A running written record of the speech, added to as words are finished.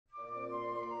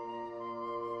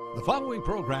The following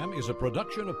program is a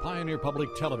production of Pioneer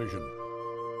Public Television.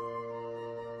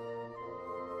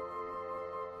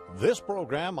 This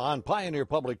program on Pioneer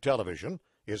Public Television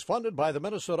is funded by the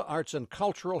Minnesota Arts and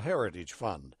Cultural Heritage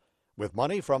Fund, with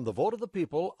money from the vote of the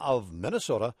people of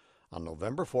Minnesota on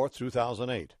November 4,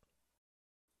 2008.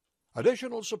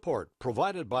 Additional support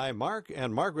provided by Mark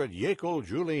and Margaret Yekel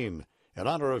Julien in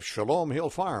honor of Shalom Hill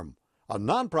Farm, a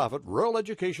nonprofit rural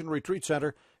education retreat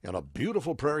center in a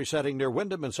beautiful prairie setting near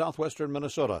Windham in southwestern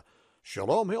Minnesota.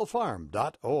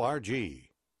 ShalomHillFarm.org.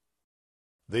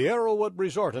 The Arrowwood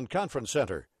Resort and Conference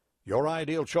Center, your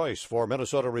ideal choice for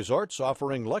Minnesota resorts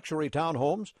offering luxury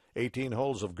townhomes, 18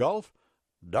 holes of golf,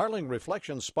 Darling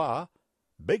Reflection Spa,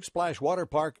 Big Splash Water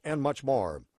Park, and much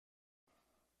more.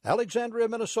 Alexandria,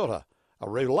 Minnesota, a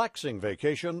relaxing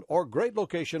vacation or great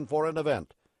location for an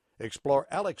event. Explore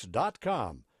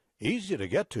alex.com. Easy to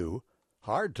get to,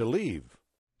 hard to leave.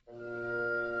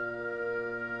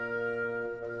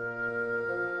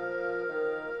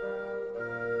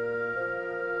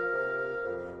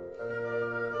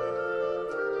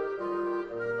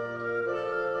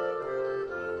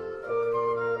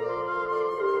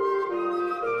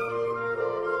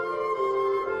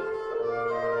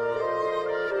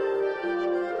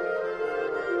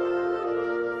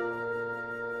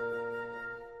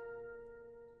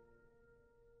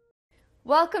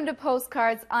 Welcome to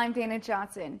Postcards. I'm Dana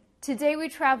Johnson. Today we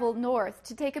travel north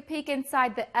to take a peek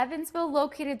inside the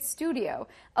Evansville-located studio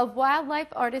of wildlife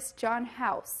artist John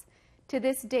House. To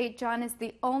this date, John is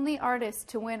the only artist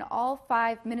to win all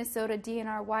 5 Minnesota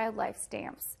DNR wildlife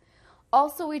stamps.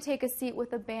 Also, we take a seat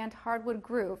with the band Hardwood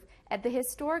Groove at the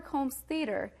historic Holmes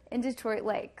Theater in Detroit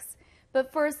Lakes.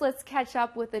 But first, let's catch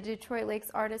up with the Detroit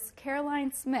Lakes artist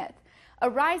Caroline Smith, a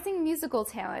rising musical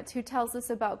talent who tells us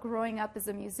about growing up as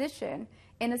a musician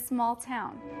in a small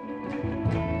town.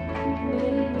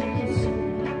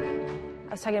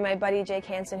 I was talking to my buddy Jake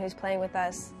Hansen, who's playing with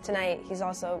us tonight. He's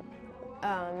also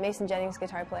Mason Jennings'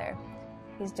 guitar player.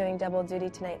 He's doing double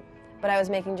duty tonight. But I was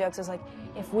making jokes. I was like,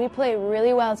 if we play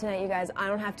really well tonight, you guys, I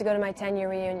don't have to go to my 10-year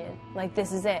reunion. Like,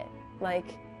 this is it.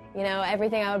 Like, you know,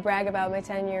 everything I would brag about my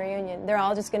 10-year reunion, they're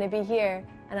all just going to be here,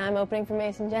 and I'm opening for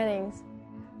Mason Jennings.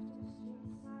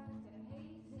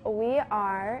 We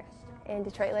are in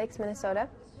Detroit Lakes, Minnesota,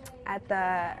 at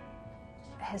the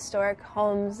historic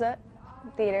Holmes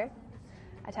Theater,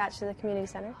 attached to the community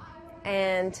center.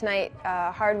 And tonight,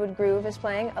 Hardwood Groove is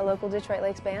playing, a local Detroit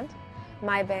Lakes band.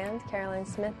 My band, Caroline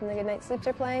Smith and the Goodnight Sleeps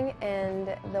are playing, and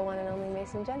the one and only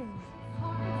Mason Jennings.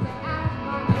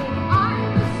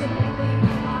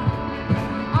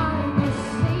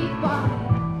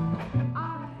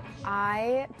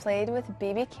 I played with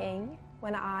B.B. King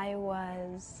when I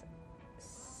was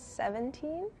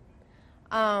 17.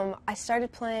 I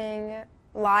started playing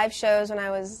live shows when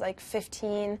I was like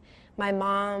 15. My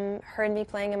mom heard me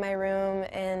playing in my room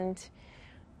and,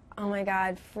 oh my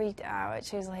God, freaked out.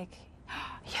 She was like,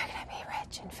 oh, you're gonna be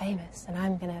rich and famous and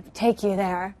I'm gonna take you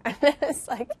there. And it was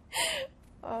like,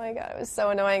 oh my God, it was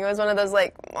so annoying. It was one of those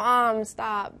like, Mom,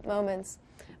 stop moments.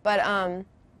 But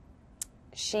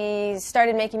she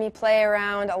started making me play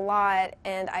around a lot,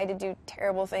 and I had to do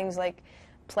terrible things like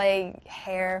play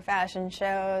hair fashion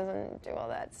shows and do all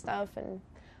that stuff and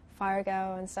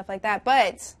Fargo and stuff like that.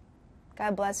 But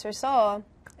God bless her soul,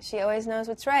 she always knows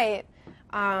what's right.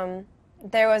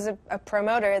 There was a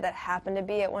promoter that happened to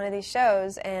be at one of these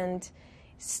shows and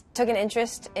took an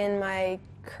interest in my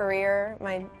career,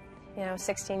 my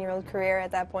 16-year-old career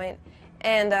at that point,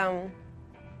 and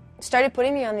started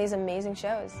putting me on these amazing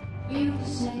shows. You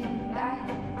say that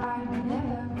I'm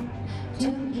never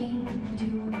too keen to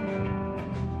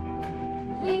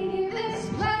leave this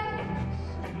place.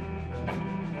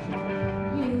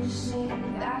 You say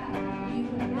that you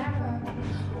never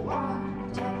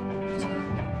wanted to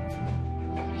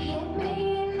hit me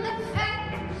in the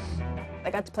face. I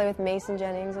got to play with Mason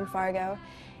Jennings and Fargo,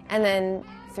 and then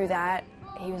through that,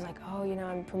 he was like, oh,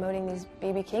 I'm promoting these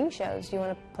B.B. King shows. Do you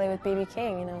want to play with B.B.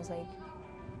 King? And I was like,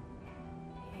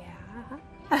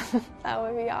 that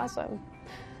would be awesome.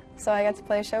 So I got to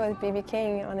play a show with B.B.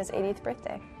 King on his 80th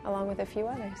birthday, along with a few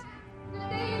others.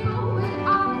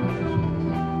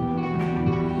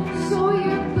 So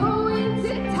you're going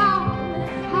to town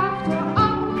after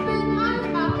open my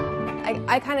mouth.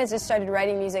 I kind of just started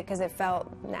writing music because it felt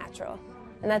natural.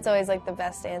 And that's always like the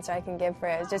best answer I can give for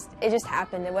it. It just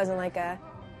happened. It wasn't like I'm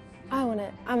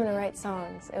gonna write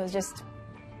songs. It was just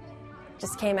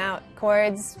came out.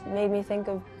 Chords made me think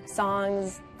of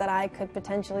songs that I could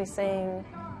potentially sing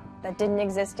that didn't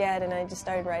exist yet, and I just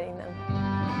started writing them.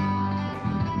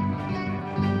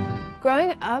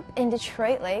 Growing up in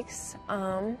Detroit Lakes,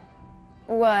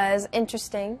 was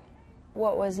interesting.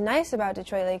 What was nice about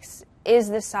Detroit Lakes is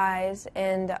the size,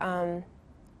 and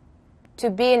to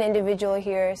be an individual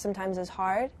here sometimes is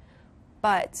hard,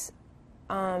 but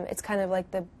it's kind of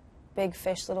like the big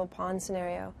fish, little pond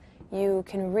scenario. You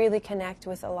can really connect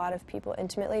with a lot of people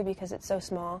intimately because it's so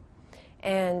small,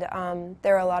 and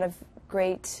there are a lot of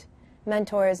great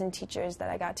mentors and teachers that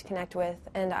I got to connect with,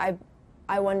 and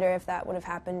I wonder if that would have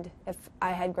happened if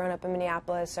I had grown up in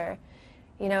Minneapolis, or,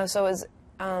 you know, so it was,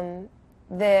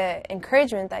 the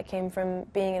encouragement that came from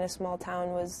being in a small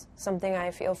town was something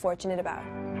I feel fortunate about.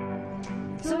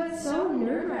 So it's so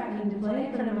nerve-wracking to play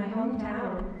in front of my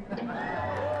hometown.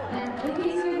 In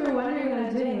case you were wondering what I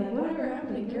was doing, like, whatever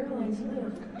happened to Caroline's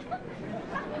Roof?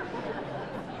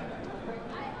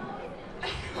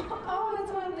 Oh,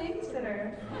 that's my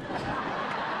babysitter.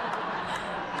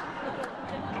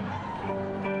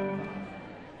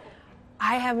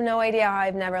 I have no idea how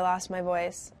I've never lost my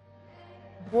voice.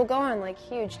 We'll go on like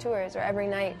huge tours, or every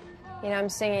night, you know, I'm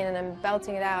singing and I'm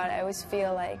belting it out. I always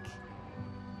feel like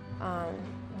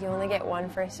you only get one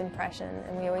first impression,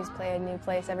 and we always play a new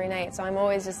place every night. So I'm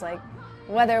always just like,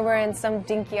 whether we're in some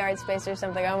dinky art space or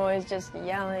something, I'm always just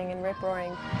yelling and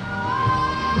rip-roaring.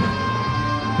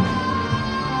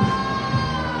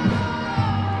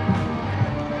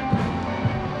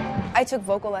 I took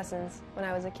vocal lessons when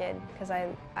I was a kid because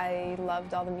I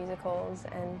loved all the musicals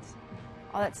and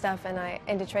all that stuff, and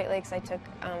in Detroit Lakes I took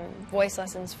voice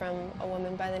lessons from a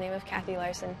woman by the name of Kathy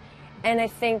Larson, and I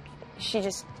think she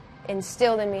just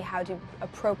instilled in me how to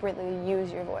appropriately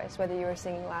use your voice, whether you were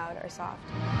singing loud or soft.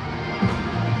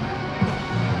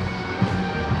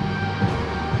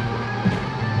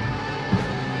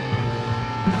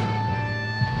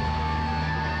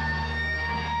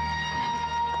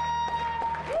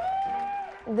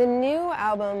 The new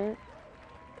album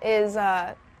is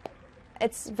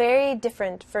it's very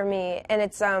different for me, and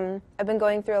it's I've been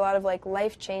going through a lot of like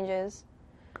life changes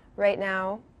right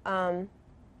now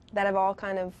that have all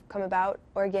kind of come about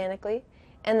organically,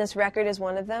 and this record is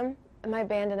one of them. My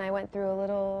band and I went through a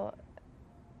little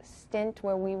stint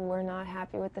where we were not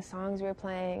happy with the songs we were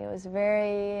playing. It was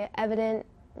very evident.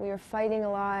 We were fighting a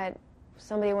lot.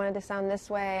 Somebody wanted to sound this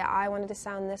way, I wanted to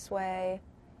sound this way,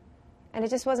 and it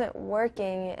just wasn't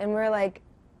working. And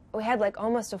we had like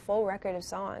almost a full record of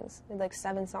songs. We had like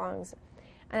 7 songs.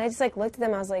 And I just like looked at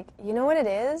them, I was like, you know what it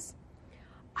is?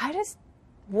 I just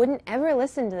wouldn't ever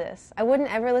listen to this. I wouldn't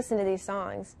ever listen to these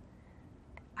songs.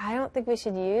 I don't think we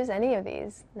should use any of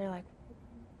these. And they're like,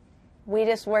 we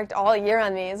just worked all year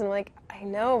on these. And I'm like, I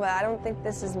know, but I don't think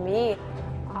this is me.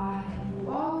 I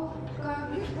walk up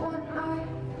one eye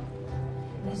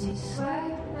as he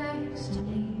slept next to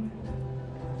me.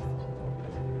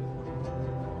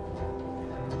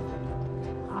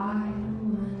 I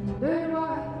wondered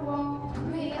what woke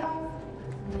me up,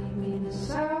 maybe the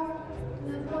sound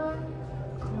of my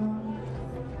car.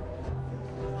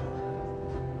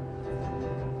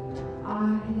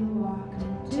 I walked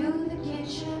into the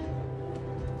kitchen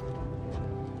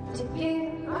to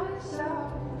give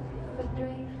myself a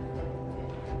drink.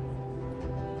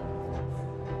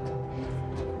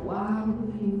 While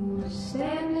you were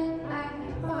standing at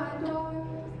my door,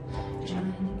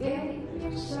 trying to get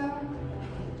yourself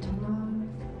to mine.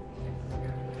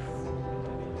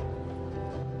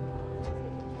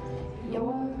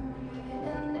 You're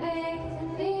an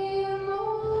alien.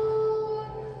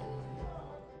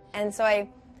 And so I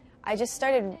just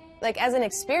started, like as an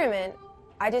experiment,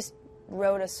 I just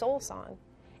wrote a soul song.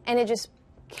 And it just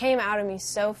came out of me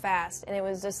so fast. And it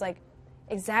was just like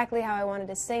exactly how I wanted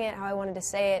to sing it, how I wanted to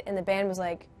say it. And the band was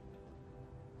like,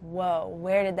 whoa,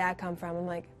 where did that come from? I'm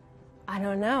like, I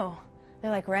don't know.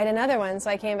 They're like, write another one. So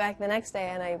I came back the next day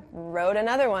and I wrote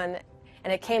another one.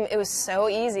 And it was so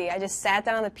easy. I just sat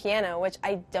down on the piano, which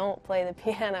I don't play the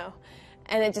piano.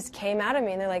 And it just came out of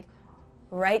me. And they're like,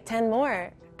 write 10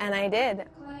 more. And I did.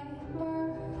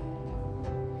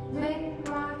 Make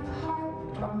my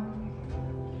heart drop.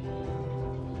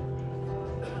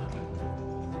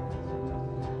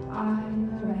 I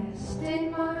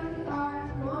rested my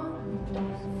arm on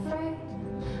the frame,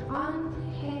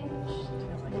 unhinged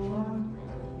the door.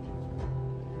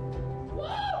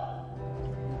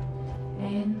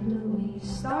 And we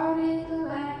started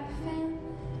laughing,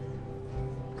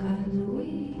 'cause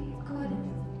we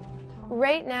couldn't talk.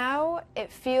 Right now,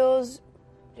 it feels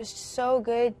just so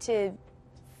good to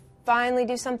finally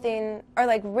do something, or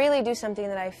like really do something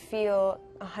that I feel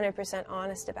 100%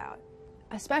 honest about.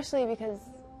 Especially because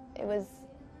it was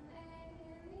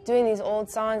doing these old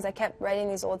songs. I kept writing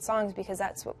these old songs because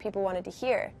that's what people wanted to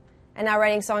hear. And now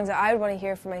writing songs that I would want to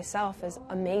hear for myself is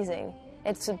amazing.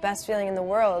 It's the best feeling in the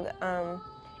world.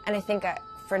 And I think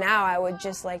for now I would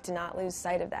just like to not lose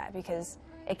sight of that, because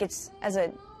it gets, as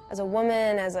a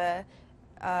woman, as an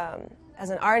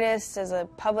artist, as a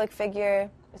public figure,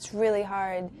 it's really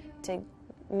hard to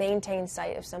maintain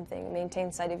sight of something,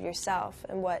 maintain sight of yourself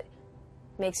and what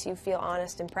makes you feel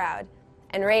honest and proud.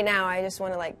 And right now I just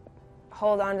want to like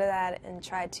hold on to that and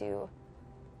try to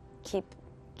keep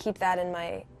that in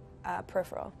my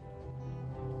peripheral.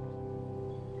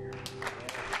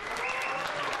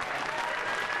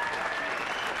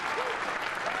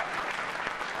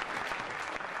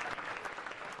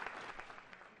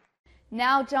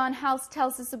 Now John House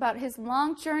tells us about his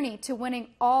long journey to winning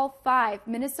all 5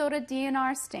 Minnesota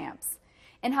DNR stamps,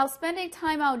 and how spending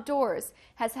time outdoors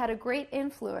has had a great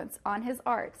influence on his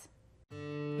art.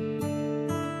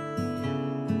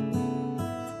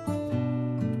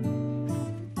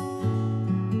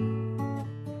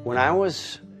 When I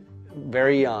was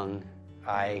very young,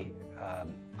 I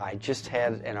just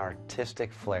had an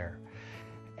artistic flair,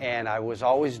 and I was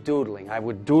always doodling. I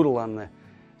would doodle on the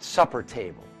supper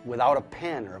table without a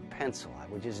pen or a pencil. I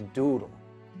would just doodle.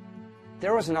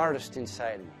 There was an artist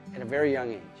inside of me at a very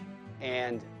young age,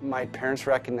 and my parents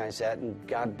recognized that, and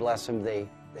God bless them, they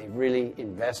really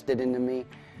invested into me.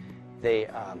 They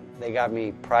got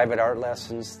me private art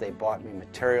lessons. They bought me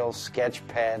materials, sketch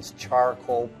pads,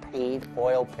 charcoal, paint,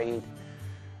 oil paint.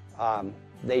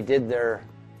 They did their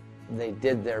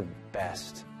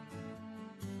best.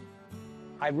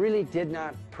 I really did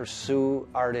not pursue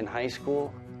art in high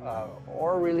school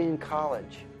or really in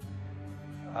college,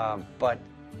 but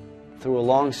through a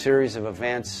long series of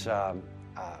events, I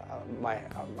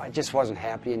just wasn't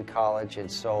happy in college,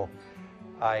 and so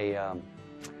I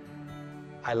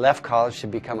left college to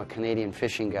become a Canadian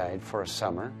fishing guide for a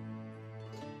summer.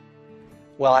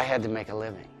 Well, I had to make a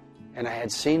living, and I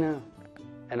had seen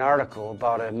an article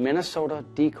about a Minnesota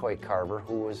decoy carver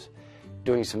who was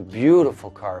doing some beautiful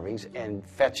carvings and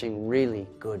fetching really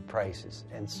good prices.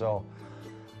 And so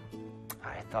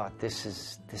I thought, this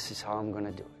is how I'm going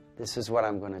to do it. This is what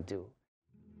I'm going to do.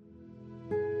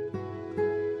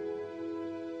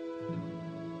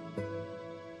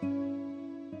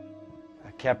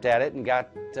 Kept at it and got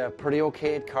pretty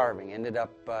okay at carving. Ended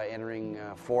up entering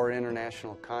 4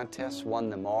 international contests,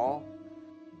 won them all.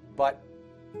 But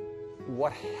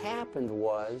what happened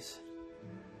was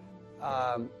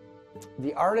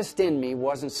the artist in me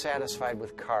wasn't satisfied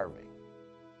with carving.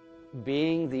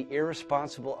 Being the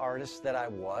irresponsible artist that I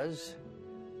was,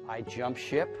 I jumped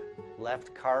ship,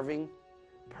 left carving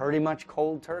pretty much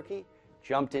cold turkey,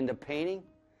 jumped into painting.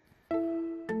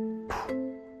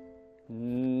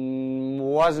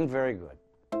 Wasn't very good.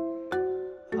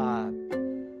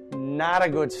 Not a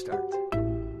good start.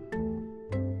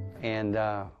 And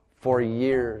for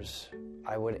years,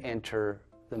 I would enter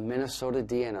the Minnesota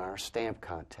DNR stamp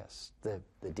contest. The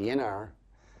DNR,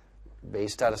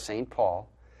 based out of St. Paul,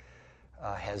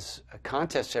 has a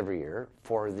contest every year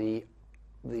for the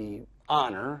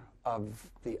honor of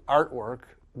the artwork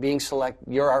being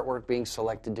your artwork being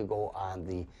selected to go on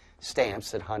the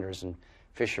stamps that hunters and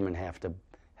fishermen have to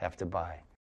buy.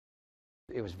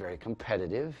 It was very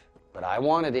competitive, but I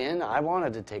wanted in. I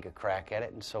wanted to take a crack at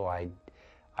it, and so I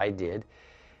did.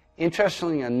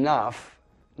 Interestingly enough,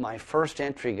 my first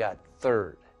entry got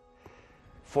 3rd.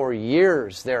 For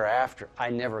years thereafter, I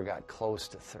never got close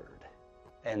to 3rd,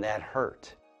 and that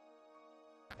hurt.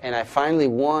 And I finally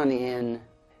won the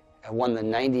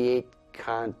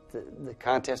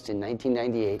contest in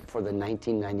 1998 for the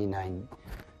 1999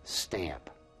 stamp.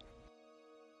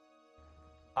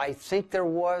 I think there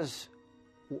was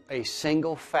a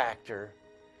single factor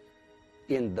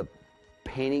in the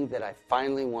painting that I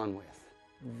finally won with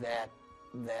that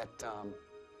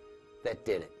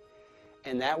did it,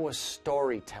 and that was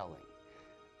storytelling.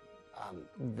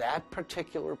 That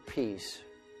particular piece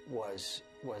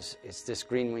it's this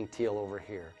green-winged teal over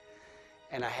here,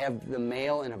 and I have the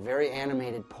male in a very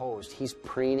animated pose. He's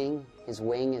preening, his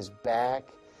wing is back,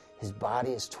 his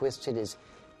body is twisted,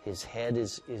 his head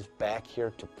is back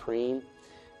here to preen,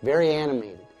 very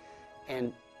animated.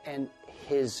 And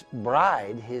his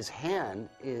bride, his hen,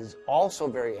 is also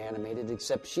very animated,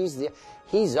 except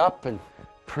he's up and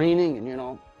preening,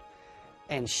 and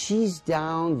and she's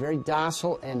down, very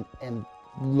docile and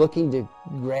looking to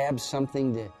grab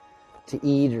something to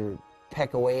eat or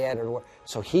peck away at,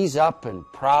 so he's up and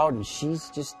proud, and she's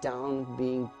just down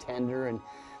being tender,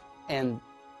 and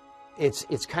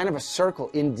it's kind of a circle.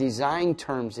 In design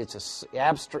terms,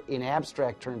 in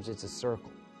abstract terms, it's a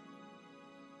circle.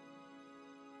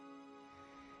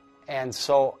 And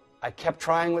so I kept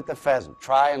trying with the pheasant,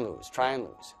 try and lose.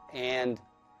 And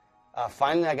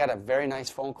finally I got a very nice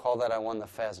phone call that I won the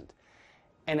pheasant.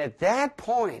 And at that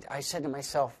point, I said to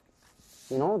myself,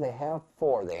 you know, they have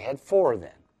four. They had four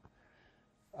then.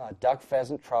 Duck,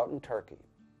 pheasant, trout, and turkey.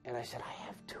 And I said, I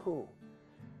have two.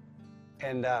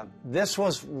 And this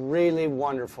was really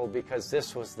wonderful because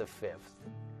this was the fifth.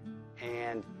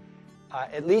 And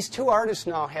at least two artists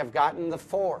now have gotten the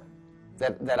four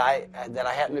that I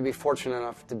happen to be fortunate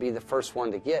enough to be the first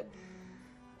one to get.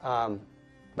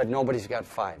 But nobody's got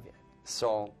five yet.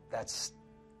 So that's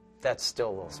still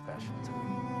a little special to me.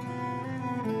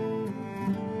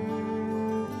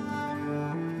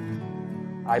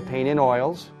 I paint in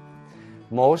oils.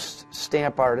 Most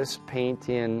stamp artists paint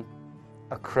in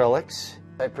acrylics.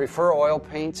 I prefer oil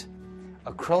paints.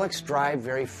 Acrylics dry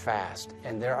very fast,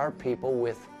 and there are people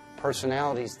with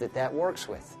personalities that works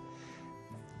with.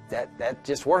 That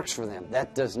just works for them.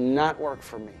 That does not work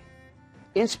for me.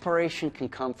 Inspiration can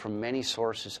come from many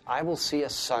sources. I will see a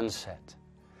sunset,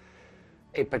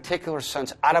 a particular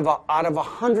sunset, out of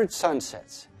 100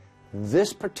 sunsets,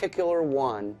 this particular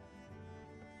one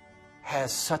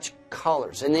has such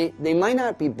colors. And they might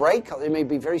not be bright colors, they may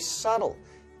be very subtle.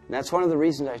 And that's one of the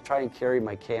reasons I try and carry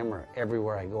my camera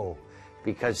everywhere I go,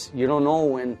 because you don't know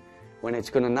when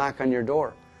it's going to knock on your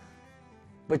door.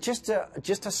 But just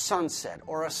a sunset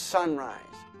or a sunrise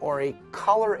or a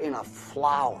color in a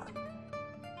flower,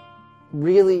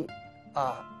 really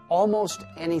almost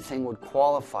anything would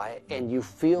qualify, and you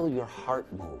feel your heart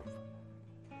move.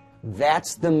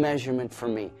 That's the measurement for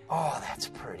me. Oh, that's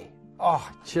pretty. Oh,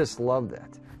 just love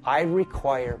that. I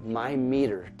require my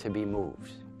meter to be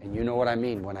moved. And you know what I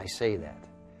mean when I say that.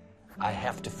 I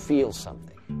have to feel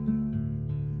something.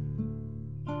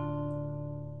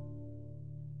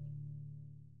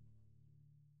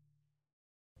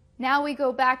 Now we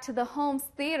go back to the Holmes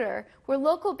Theater, where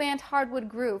local band Hardwood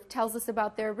Groove tells us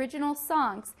about their original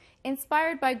songs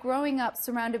inspired by growing up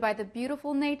surrounded by the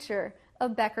beautiful nature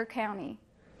of Becker County.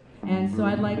 And so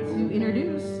I'd like to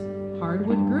introduce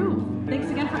Hardwood Groove. Thanks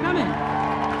again for coming.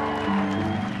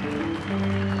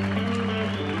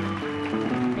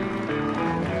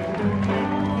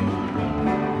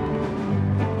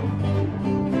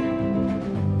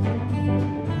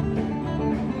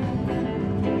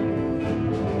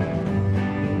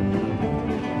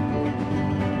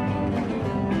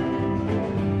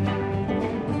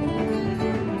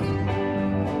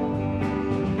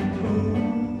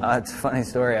 It's a funny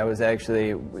story. I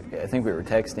think we were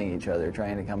texting each other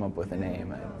trying to come up with a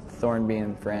name. Thornby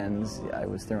and Friends, I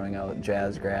was throwing out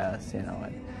Jazz Grass, you know.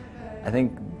 And I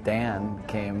think Dan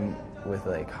came with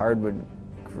like Hardwood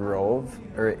Grove,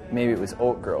 or maybe it was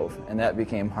Oak Grove, and that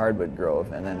became Hardwood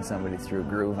Grove, and then somebody threw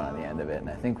Groove on the end of it, and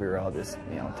I think we were all just,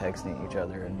 you know, texting each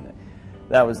other, and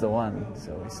that was the one,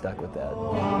 so we stuck with that.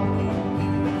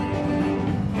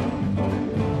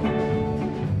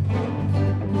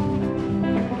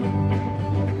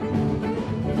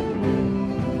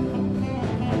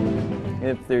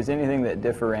 If there's anything that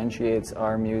differentiates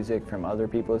our music from other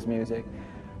people's music,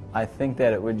 I think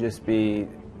that it would just be,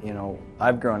 you know,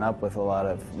 I've grown up with a lot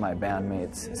of my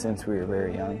bandmates since we were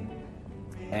very young,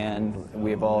 and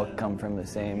we've all come from the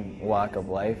same walk of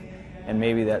life, and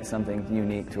maybe that's something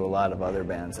unique to a lot of other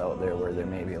bands out there where they're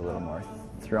maybe a little more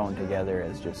thrown together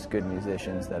as just good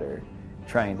musicians that are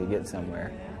trying to get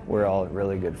somewhere. We're all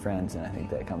really good friends, and I think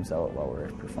that comes out while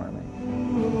we're performing.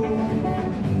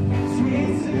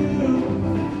 Sweet Sue,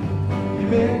 you've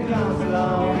been gone so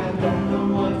long and don't know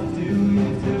what to do.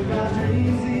 You took our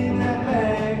dreams in that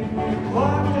bag,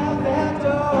 walked out that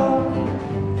door.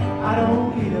 I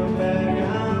don't need them back,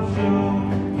 I'm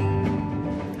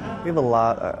sure. We have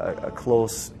a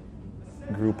close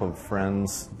group of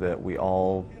friends that we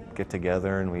all get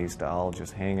together, and we used to all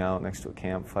just hang out next to a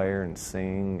campfire and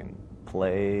sing and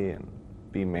play and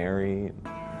be merry, and,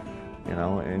 you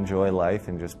know, enjoy life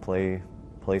and just play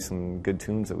some good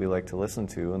tunes that we like to listen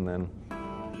to. And then,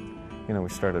 you know, we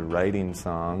started writing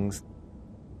songs.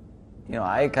 You know,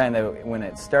 I kind of, when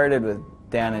it started with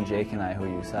Dan and Jake and I, who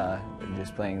you saw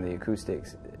just playing the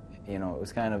acoustics, you know, it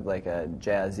was kind of like a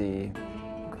jazzy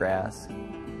grass,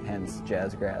 hence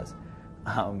Jazz Grass.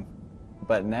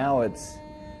 But now it's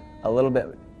a little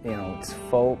bit, you know, it's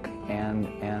folk and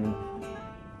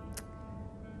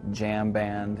jam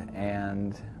band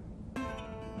and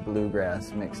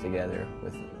bluegrass mixed together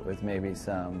with maybe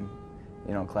some,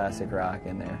 you know, classic rock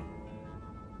in there.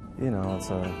 You know, it's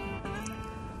a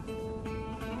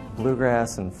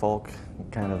bluegrass and folk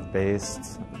kind of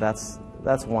based. That's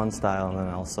one style, and then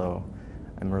also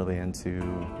I'm really into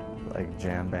like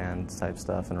jam band type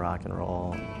stuff and rock and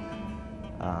roll,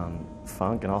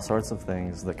 funk and all sorts of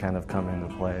things that kind of come into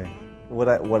play.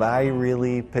 What I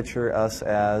really picture us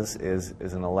as is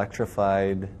an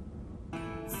electrified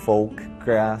folk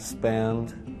grass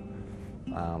band.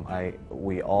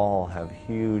 We all have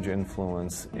huge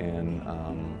influence in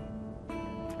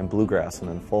bluegrass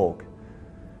and in folk,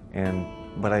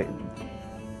 but I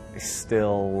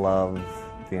still love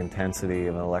the intensity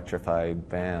of an electrified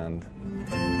band.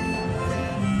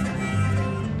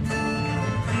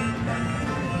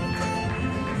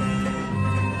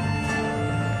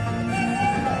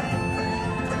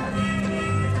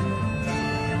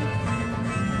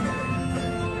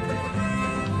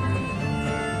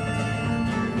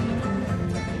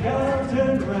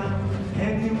 Turn around,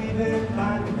 can you even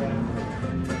find the ground?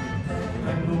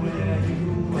 Remember where you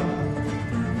are.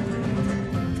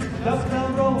 Dust down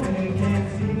rolling, can't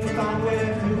seem to find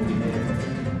where to begin.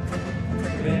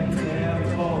 Been there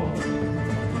before.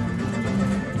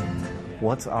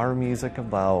 What's our music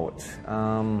about?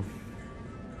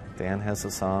 Dan has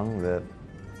a song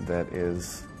that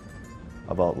is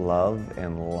about love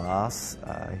and loss.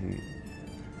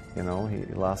 He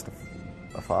lost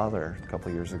a father a couple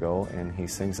years ago, and he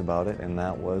sings about it, and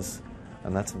that's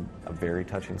a very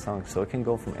touching song. So it can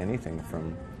go from anything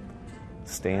from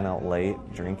staying out late,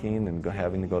 drinking, and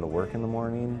having to go to work in the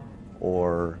morning,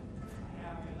 or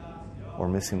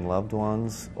missing loved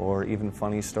ones, or even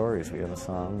funny stories. We have a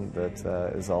song that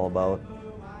is all about,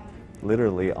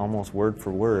 literally, almost word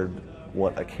for word,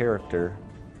 what a character,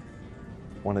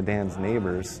 one of Dan's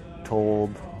neighbors,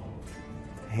 told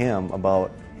him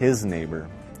about his neighbor.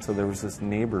 So there was this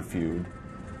neighbor feud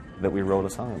that we wrote a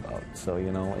song about. So,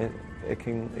 you know, it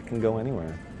can go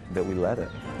anywhere that we let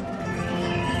it.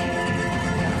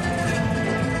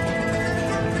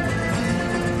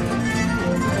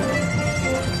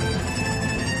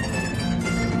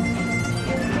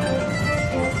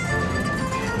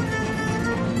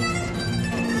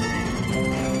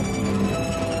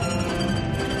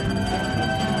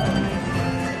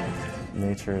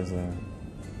 Nature is an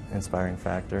inspiring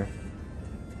factor.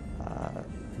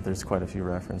 There's quite a few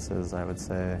references, I would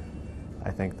say.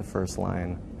 I think the first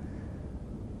line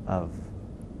of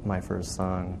my first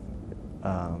song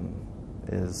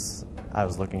is, I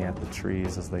was looking at the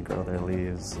trees as they grow their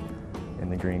leaves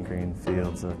in the green, green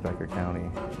fields of Becker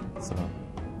County. So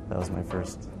that was my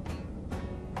first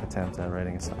attempt at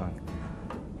writing a song.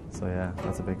 So yeah,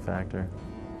 that's a big factor.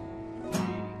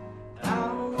 I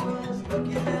was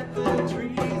looking at the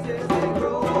trees as they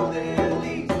grow their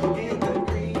leaves in the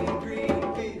green,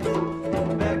 green fields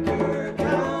of Becker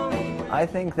County. I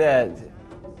think that,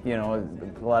 you know,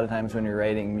 a lot of times when you're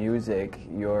writing music,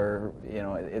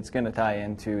 it's going to tie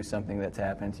into something that's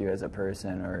happened to you as a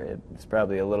person, or it's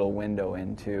probably a little window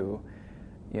into,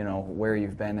 you know, where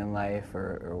you've been in life,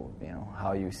 or you know,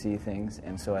 how you see things.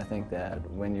 And so I think that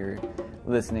when you're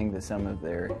listening to some of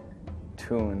their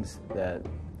tunes,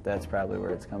 that's probably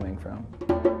where it's coming from.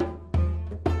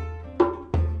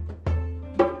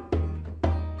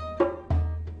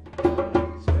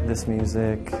 This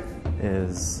music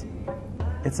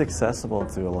it's accessible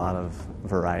to a lot of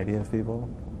variety of people.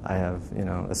 I have, you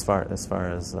know, as far as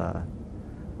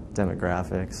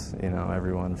demographics, you know,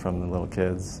 everyone from the little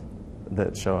kids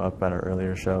that show up at our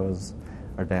earlier shows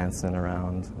are dancing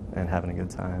around and having a good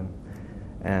time.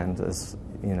 And as,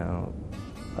 you know,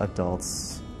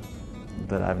 adults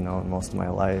that I've known most of my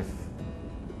life,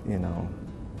 you know,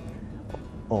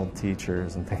 old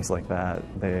teachers and things like that,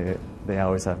 they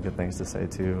always have good things to say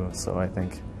too. So I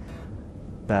think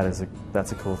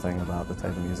that's a cool thing about the type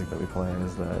of music that we play,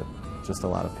 is that just a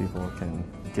lot of people can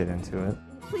get into it.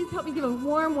 Please help me give a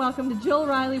warm welcome to Jill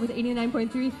Riley with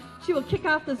 89.3. She will kick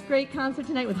off this great concert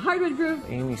tonight with Hardwood Groove.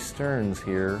 Amy Stearns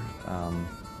here,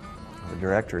 the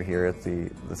director here at the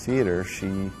theater,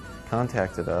 she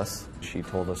contacted us. She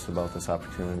told us about this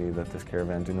opportunity that this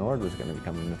Caravan du Nord was going to be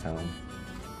coming to town.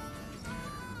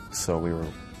 So we were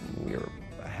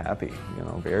happy, you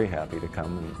know, very happy to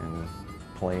come and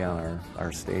play on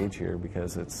our stage here,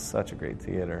 because it's such a great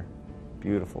theater,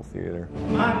 beautiful theater.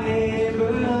 My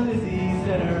neighbor Lizzie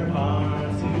said her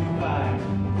barn to buy.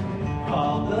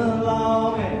 Called the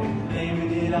law and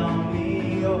blamed it on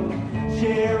me. Oh,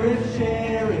 sheriff,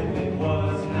 sheriff, it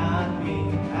was not me.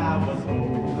 I was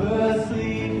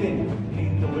oversleeping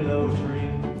in the willow tree.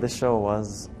 This show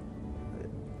was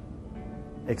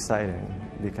exciting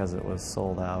because it was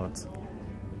sold out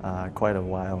quite a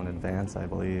while in advance, I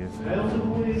believe. Smells of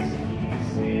whiskey,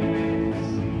 sailing the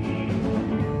sea.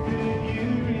 You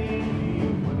read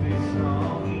what they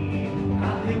saw me. I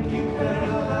think you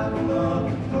better have love,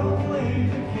 throw away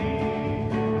the key.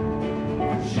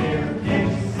 Sheriff, can't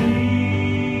you see?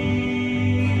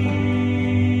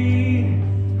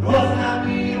 Was not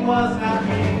me, was not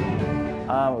me.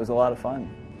 It was a lot of fun.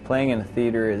 Playing in a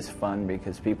theater is fun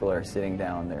because people are sitting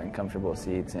down, they're in comfortable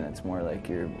seats, and it's more like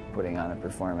you're putting on a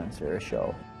performance or a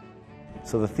show.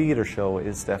 So the theater show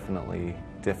is definitely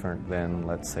different than,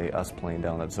 let's say, us playing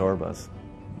down at Zorba's,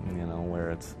 you know, where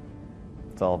it's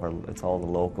all the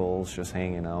locals just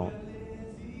hanging out.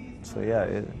 So yeah,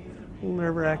 a little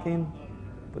nerve-wracking,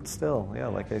 but still, yeah,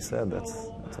 like I said, that's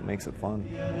what makes it fun.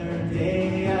 The other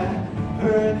day I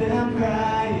heard them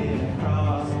crying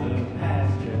across the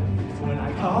pasture. So when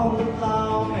I called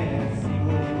along and see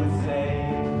what he would say.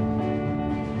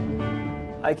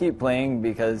 I keep playing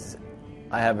because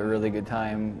I have a really good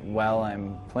time while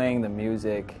I'm playing the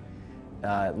music.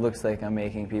 It looks like I'm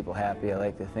making people happy. I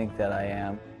like to think that I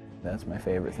am. That's my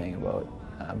favorite thing about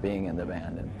being in the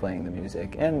band and playing the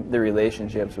music. And the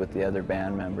relationships with the other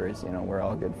band members, you know, we're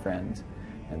all good friends,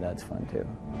 and that's fun too.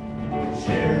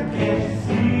 Sure can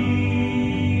see.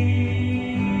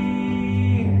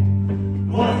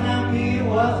 Was not me,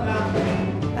 was not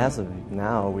me. As of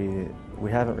now, we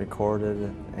haven't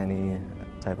recorded any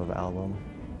type of album.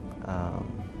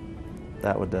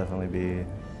 That would definitely be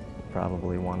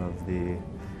probably one of the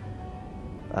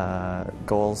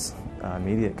goals,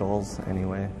 immediate goals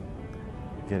anyway,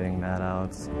 getting that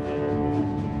out.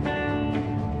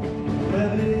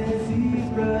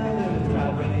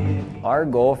 Our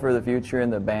goal for the future in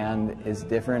the band is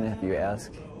different if you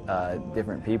ask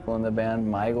different people in the band.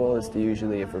 My goal is to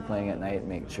usually, if we're playing at night,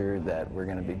 make sure that we're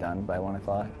going to be done by 1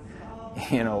 o'clock.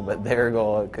 You know, but their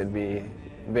goal could be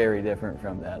very different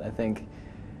from that. I think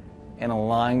in a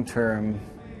long-term,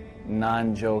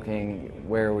 non-joking,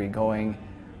 where are we going,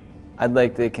 I'd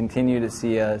like to continue to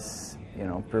see us, you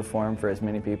know, perform for as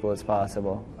many people as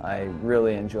possible. I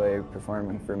really enjoy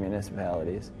performing for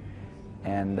municipalities,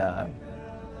 and I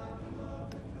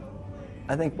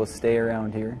think we'll stay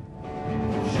around here.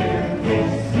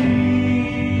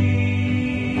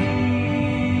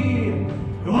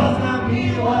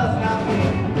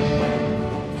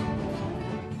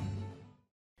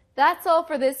 That's all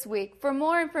for this week. For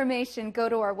more information, go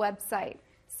to our website.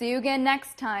 See you again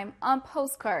next time on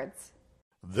Postcards.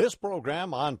 This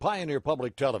program on Pioneer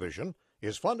Public Television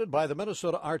is funded by the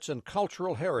Minnesota Arts and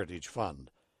Cultural Heritage Fund,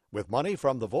 with money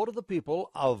from the vote of the people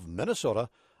of Minnesota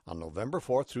on November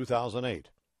 4,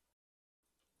 2008.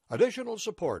 Additional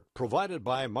support provided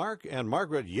by Mark and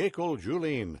Margaret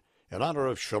Yekel-Julien in honor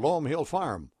of Shalom Hill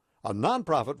Farm, a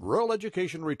nonprofit rural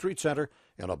education retreat center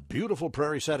in a beautiful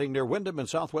prairie setting near Windham in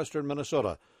southwestern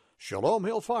Minnesota.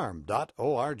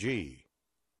 ShalomHillFarm.org.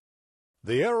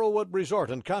 The Arrowwood Resort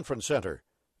and Conference Center,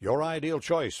 your ideal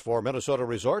choice for Minnesota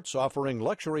resorts offering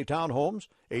luxury townhomes,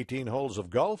 18 holes of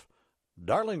golf,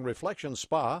 Darling Reflection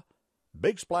Spa,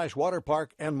 Big Splash Water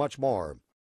Park, and much more.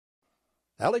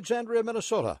 Alexandria,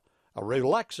 Minnesota, a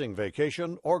relaxing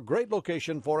vacation or great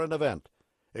location for an event.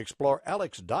 Explore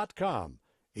alex.com.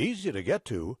 Easy to get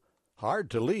to, hard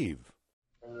to leave.